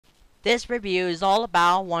This review is all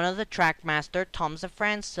about one of the Trackmaster Thomas and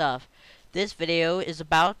Friends stuff. This video is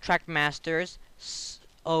about Trackmaster's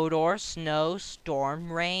Odor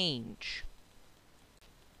Snowstorm range.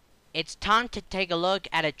 It's time to take a look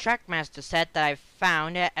at a Trackmaster set that I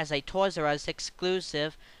found as a Toys R Us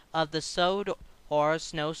exclusive of the Odor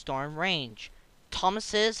Snowstorm range.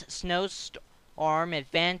 Thomas's Snowstorm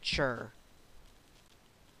Adventure.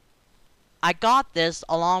 I got this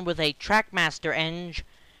along with a Trackmaster engine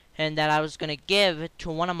that I was going to give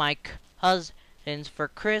to one of my cousins for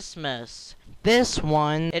Christmas. This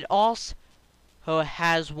one, it also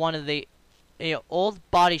has one of the old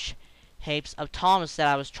body shapes of Thomas that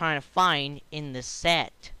I was trying to find in this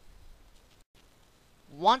set.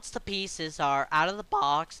 Once the pieces are out of the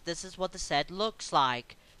box, this is what the set looks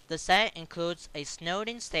like. The set includes a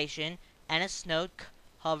snowed-in station and a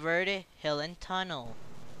snow-covered hill and tunnel.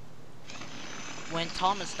 When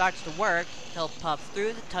Thomas starts to work, he'll puff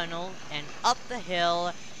through the tunnel and up the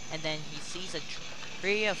hill, and then he sees a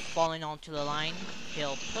tree falling onto the line.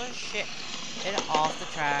 He'll push it off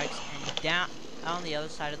the tracks and down on the other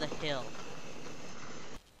side of the hill.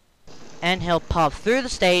 And he'll puff through the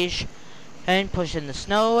stage and push in the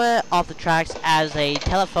snow off the tracks as a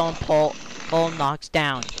telephone pole knocks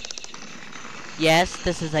down. Yes,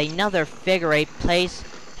 this is another figure 8 place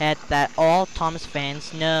that all Thomas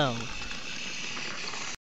fans know.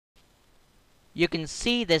 You can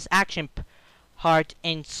see this action part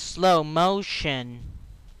in slow motion.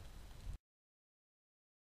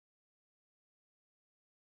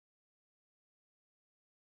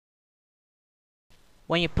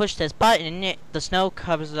 When you push this button, the snow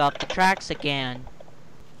covers up the tracks again.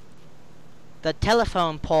 The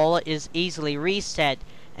telephone pole is easily reset,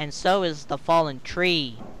 and so is the fallen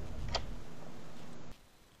tree.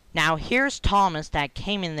 Now here's Thomas that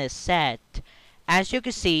came in this set. As you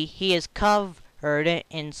can see, he is covered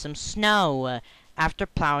in some snow after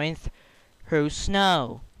plowing through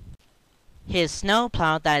snow. His snow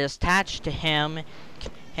plow that is attached to him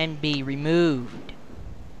can be removed.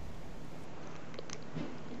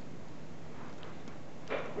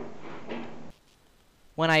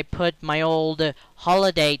 When I put my old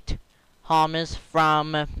holiday Thomas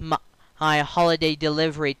from my holiday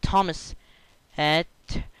delivery Thomas set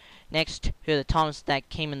next to the Thomas that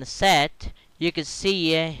came in the set, you can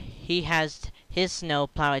see he has his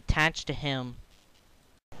snowplow attached to him.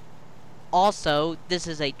 Also, this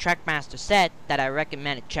is a Trackmaster set that I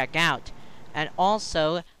recommend to check out. And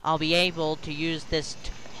also, I'll be able to use this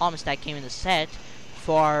Thomas that came in the set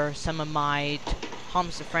for some of my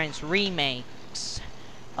Thomas and Friends remakes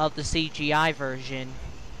of the CGI version.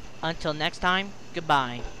 Until next time,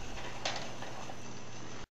 goodbye.